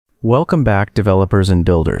Welcome back, developers and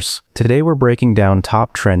builders. Today we're breaking down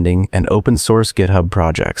top trending and open source GitHub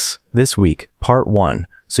projects. This week, part 1,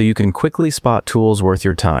 so you can quickly spot tools worth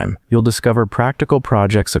your time. You'll discover practical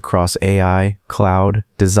projects across AI, cloud,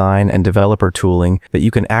 design, and developer tooling that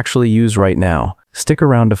you can actually use right now. Stick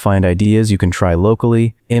around to find ideas you can try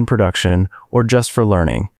locally, in production, or just for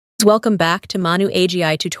learning. Welcome back to Manu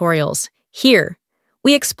AGI Tutorials. Here,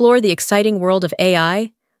 we explore the exciting world of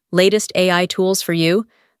AI, latest AI tools for you,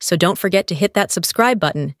 so don't forget to hit that subscribe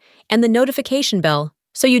button and the notification bell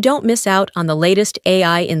so you don't miss out on the latest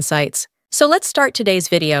AI insights. So let's start today's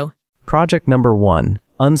video. Project number 1,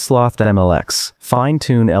 Unsloth-mlx,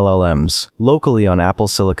 fine-tune LLMs, locally on Apple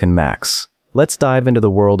Silicon Macs. Let's dive into the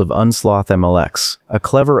world of Unsloth-mlx, a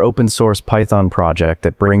clever open-source Python project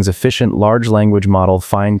that brings efficient large language model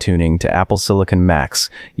fine-tuning to Apple Silicon Macs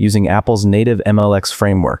using Apple's native MLX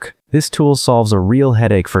framework. This tool solves a real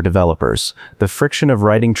headache for developers, the friction of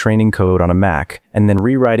writing training code on a Mac and then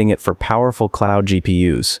rewriting it for powerful cloud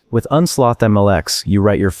GPUs. With Unsloth-mlx, you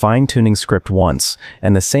write your fine-tuning script once,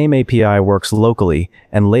 and the same API works locally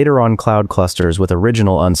and later on cloud clusters with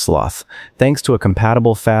original Unsloth. Thanks to a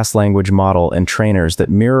compatible fast language model and trainers that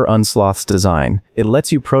mirror Unsloth's design, it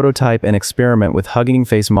lets you prototype and experiment with Hugging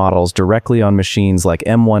Face models directly on machines like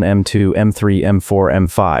M1, M2, M3, M4,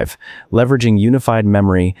 M5, leveraging unified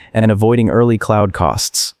memory and avoiding early cloud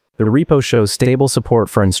costs. The repo shows stable support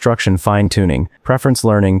for instruction fine-tuning, preference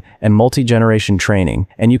learning, and multi-generation training,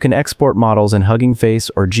 and you can export models in Hugging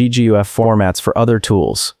Face or GGUF formats for other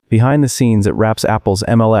tools. Behind the scenes, it wraps Apple's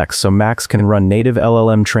MLX so Macs can run native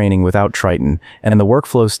LLM training without Triton, and the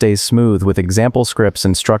workflow stays smooth with example scripts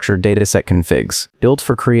and structured dataset configs. Built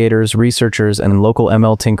for creators, researchers, and local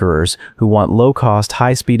ML tinkerers who want low-cost,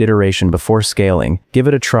 high-speed iteration before scaling, give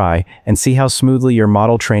it a try and see how smoothly your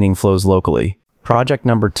model training flows locally. Project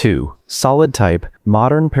number 2, Solidtype,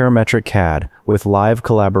 modern parametric CAD with live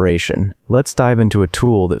collaboration. Let's dive into a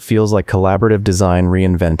tool that feels like collaborative design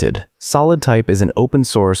reinvented. Solidtype is an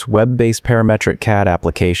open-source, web-based parametric CAD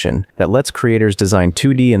application that lets creators design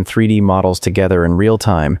 2D and 3D models together in real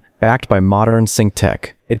time, backed by modern sync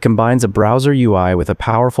tech. It combines a browser UI with a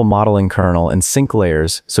powerful modeling kernel and sync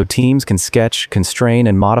layers so teams can sketch, constrain,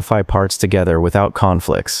 and modify parts together without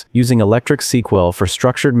conflicts, using electric SQL for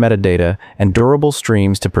structured metadata and durable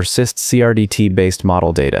streams to persist CRDT-based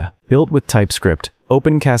model data. Built with TypeScript,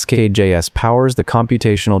 OpenCascade.js powers the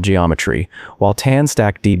computational geometry, while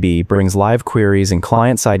TanStackDB brings live queries and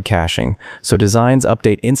client-side caching, so designs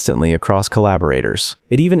update instantly across collaborators.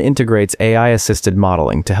 It even integrates AI-assisted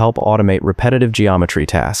modeling to help automate repetitive geometry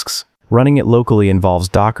tasks. Running it locally involves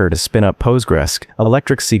Docker to spin up Postgres,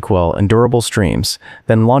 electric SQL, and durable streams.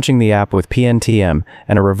 Then launching the app with PNTM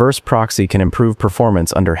and a reverse proxy can improve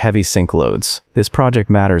performance under heavy sync loads. This project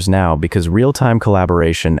matters now because real-time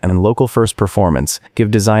collaboration and local-first performance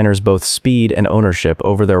give designers both speed and ownership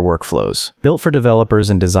over their workflows. Built for developers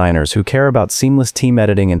and designers who care about seamless team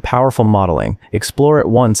editing and powerful modeling, explore it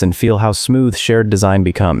once and feel how smooth shared design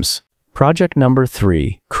becomes. Project number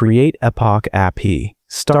 3, Create-Epoch-APP.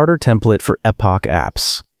 Starter template for Epoch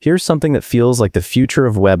apps. Here's something that feels like the future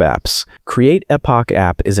of web apps.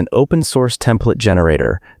 Create-Epoch-APP is an open-source template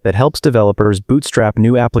generator that helps developers bootstrap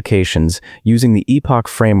new applications using the Epoch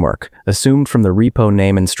framework, assumed from the repo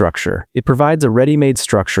name and structure. It provides a ready-made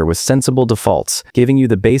structure with sensible defaults, giving you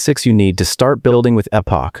the basics you need to start building with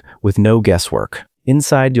Epoch, with no guesswork.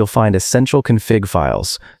 Inside, you'll find essential config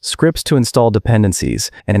files, scripts to install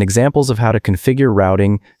dependencies, and examples of how to configure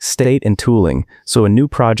routing, state, and tooling, so a new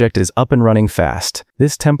project is up and running fast.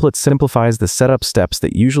 This template simplifies the setup steps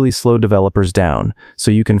that usually slow developers down,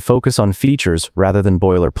 so you can focus on features rather than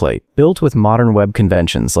boilerplate. Built with modern web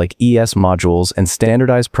conventions like ES modules and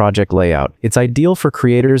standardized project layout, it's ideal for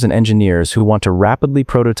creators and engineers who want to rapidly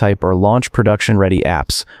prototype or launch production-ready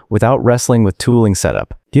apps without wrestling with tooling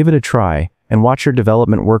setup. Give it a try, and watch your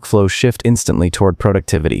development workflow shift instantly toward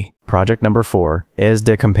productivity. Project number 4,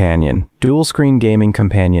 SD Companion, dual-screen gaming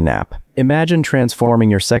companion app. Imagine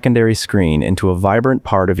transforming your secondary screen into a vibrant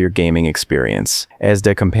part of your gaming experience.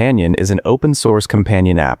 SD Companion is an open-source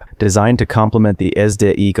companion app designed to complement the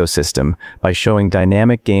SD ecosystem by showing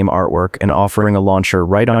dynamic game artwork and offering a launcher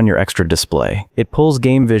right on your extra display. It pulls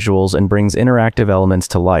game visuals and brings interactive elements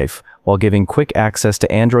to life, while giving quick access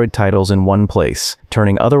to Android titles in one place,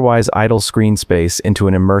 turning otherwise idle screen space into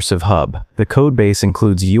an immersive hub. The codebase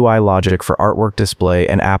includes UI logic for artwork display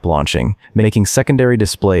and app launching, making secondary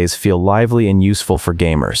displays feel lively and useful for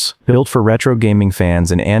gamers. Built for retro gaming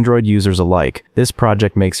fans and Android users alike, this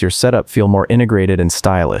project makes your setup feel more integrated and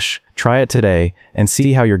stylish. Try it today and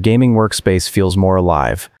see how your gaming workspace feels more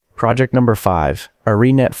alive. Project number 5,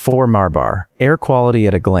 AreaNet 4 Marbar. Air quality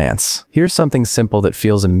at a glance. Here's something simple that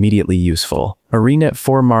feels immediately useful. AreaNet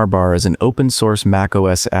 4 Marbar is an open-source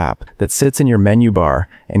macOS app that sits in your menu bar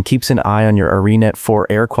and keeps an eye on your AreaNet 4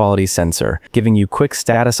 air quality sensor, giving you quick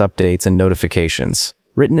status updates and notifications.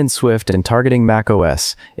 Written in Swift and targeting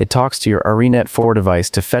macOS, it talks to your AreaNet 4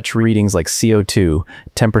 device to fetch readings like CO2,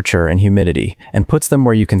 temperature, and humidity, and puts them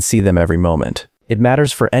where you can see them every moment. It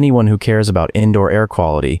matters for anyone who cares about indoor air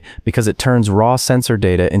quality because it turns raw sensor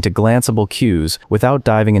data into glanceable cues without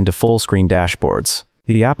diving into full-screen dashboards.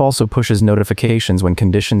 The app also pushes notifications when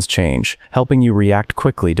conditions change, helping you react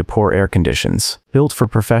quickly to poor air conditions. Built for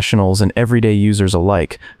professionals and everyday users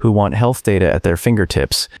alike who want health data at their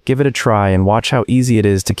fingertips, give it a try and watch how easy it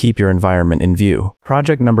is to keep your environment in view.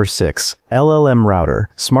 Project number 6. LLMRouter,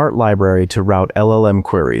 smart library to route LLM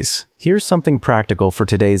queries. Here's something practical for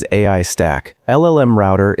today's AI stack.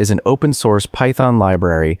 LLMRouter is an open-source Python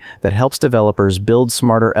library that helps developers build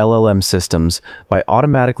smarter LLM systems by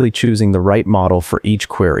automatically choosing the right model for each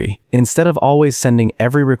query. Instead of always sending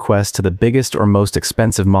every request to the biggest or most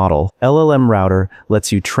expensive model, LLMRouter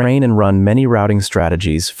lets you train and run many routing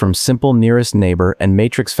strategies from simple nearest neighbor and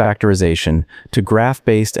matrix factorization to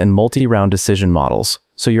graph-based and multi-round decision models,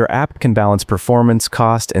 so your app can balance performance,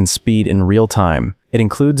 cost, and speed in real time. It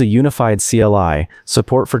includes a unified CLI,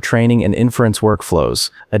 support for training and inference workflows,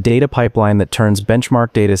 a data pipeline that turns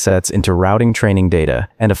benchmark datasets into routing training data,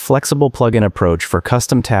 and a flexible plugin approach for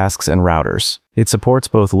custom tasks and routers. It supports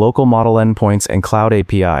both local model endpoints and cloud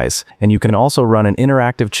APIs, and you can also run an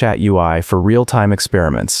interactive chat UI for real-time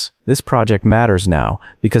experiments. This project matters now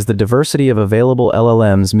because the diversity of available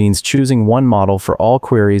LLMs means choosing one model for all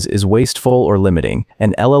queries is wasteful or limiting,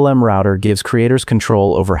 and LLMRouter gives creators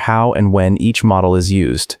control over how and when each model is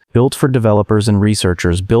used. Built for developers and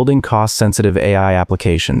researchers building cost-sensitive AI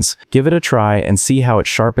applications, give it a try and see how it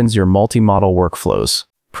sharpens your multi-model workflows.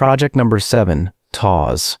 Project number 7.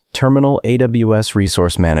 Taws, Terminal AWS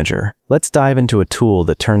Resource Manager. Let's dive into a tool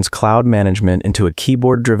that turns cloud management into a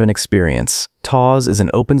keyboard-driven experience. Taws is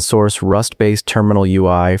an open-source Rust-based terminal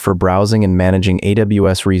UI for browsing and managing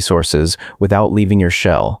AWS resources without leaving your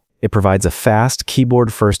shell. It provides a fast,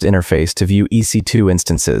 keyboard-first interface to view EC2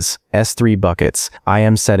 instances, S3 buckets,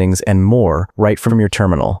 IAM settings, and more right from your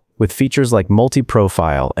terminal. With features like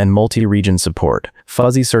multi-profile and multi-region support,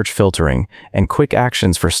 fuzzy search filtering, and quick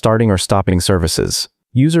actions for starting or stopping services.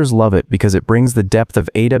 Users love it because it brings the depth of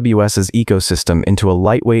AWS's ecosystem into a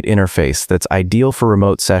lightweight interface that's ideal for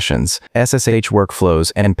remote sessions, SSH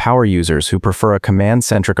workflows, and power users who prefer a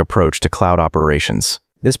command-centric approach to cloud operations.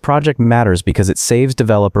 This project matters because it saves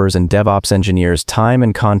developers and DevOps engineers time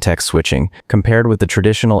and context switching compared with the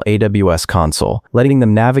traditional AWS console, letting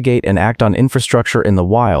them navigate and act on infrastructure in the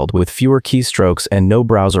wild with fewer keystrokes and no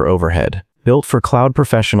browser overhead. Built for cloud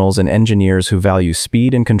professionals and engineers who value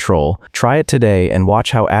speed and control, try it today and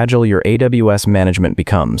watch how agile your AWS management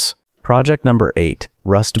becomes. Project number 8.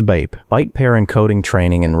 Rustbpe, byte pair encoding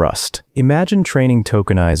training in Rust. Imagine training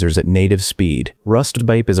tokenizers at native speed.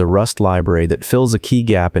 Rustbpe is a Rust library that fills a key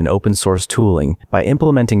gap in open-source tooling by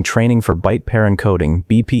implementing training for byte pair encoding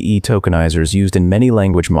 (BPE) tokenizers used in many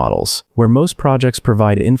language models. Where most projects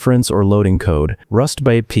provide inference or loading code,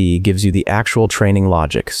 Rustbpe gives you the actual training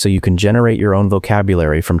logic so you can generate your own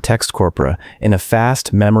vocabulary from text corpora in a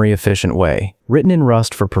fast, memory-efficient way. Written in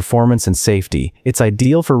Rust for performance and safety, it's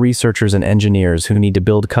ideal for researchers and engineers who need to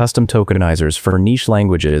build custom tokenizers for niche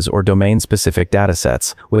languages or domain-specific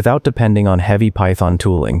datasets without depending on heavy Python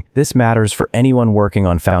tooling. This matters for anyone working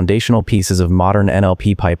on foundational pieces of modern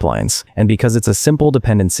NLP pipelines, and because it's a simple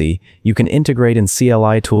dependency, you can integrate in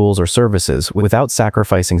CLI tools or services without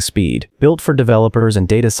sacrificing speed. Built for developers and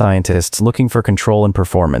data scientists looking for control and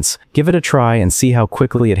performance, give it a try and see how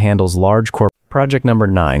quickly it handles large corp. Project number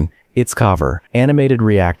 9. Itshover, Animated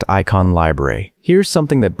React Icon Library. Here's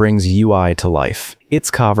something that brings UI to life.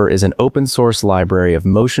 Itshover is an open-source library of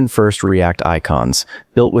motion-first React icons,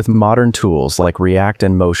 built with modern tools like React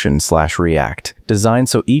and Motion/React, designed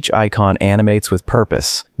so each icon animates with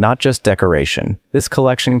purpose, not just decoration. This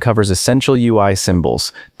collection covers essential UI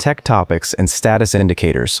symbols, tech topics, and status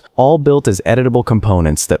indicators, all built as editable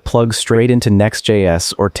components that plug straight into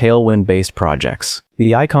Next.js or Tailwind-based projects.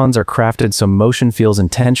 The icons are crafted so motion feels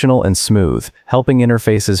intentional and smooth, helping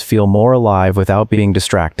interfaces feel more alive without being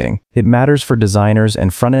distracting. It matters for designers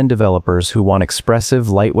and front-end developers who want expressive,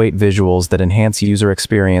 lightweight visuals that enhance user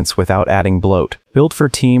experience without adding bloat. Built for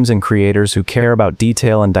teams and creators who care about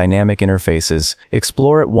detail and dynamic interfaces,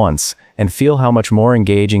 explore it once and feel how much more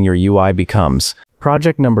engaging your UI becomes.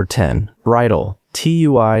 Project number 10. Bridle,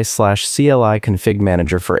 TUI/CLI config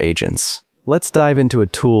manager for agents. Let's dive into a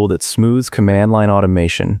tool that smooths command line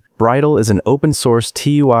automation. Bridle is an open-source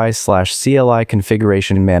TUI/CLI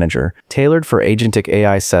configuration manager tailored for agentic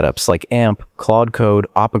AI setups like AMP, Claude Code,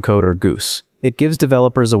 Opera Code, or Goose. It gives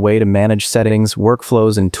developers a way to manage settings,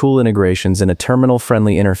 workflows, and tool integrations in a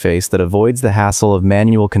terminal-friendly interface that avoids the hassle of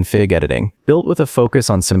manual config editing. Built with a focus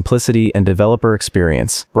on simplicity and developer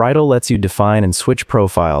experience, Bridle lets you define and switch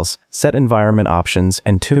profiles, set environment options,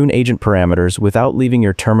 and tune agent parameters without leaving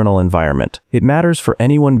your terminal environment. It matters for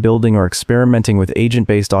anyone building or experimenting with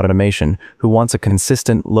agent-based automation who wants a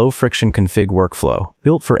consistent, low-friction config workflow.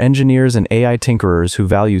 Built for engineers and AI tinkerers who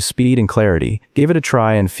value speed and clarity, give it a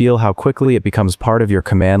try and feel how quickly it becomes part of your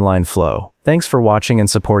command line flow. Thanks for watching and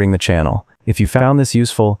supporting the channel. If you found this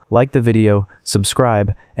useful, like the video,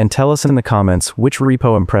 subscribe, and tell us in the comments which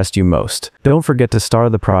repo impressed you most. Don't forget to star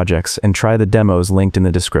the projects and try the demos linked in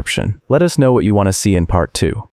the description. Let us know what you want to see in part 2.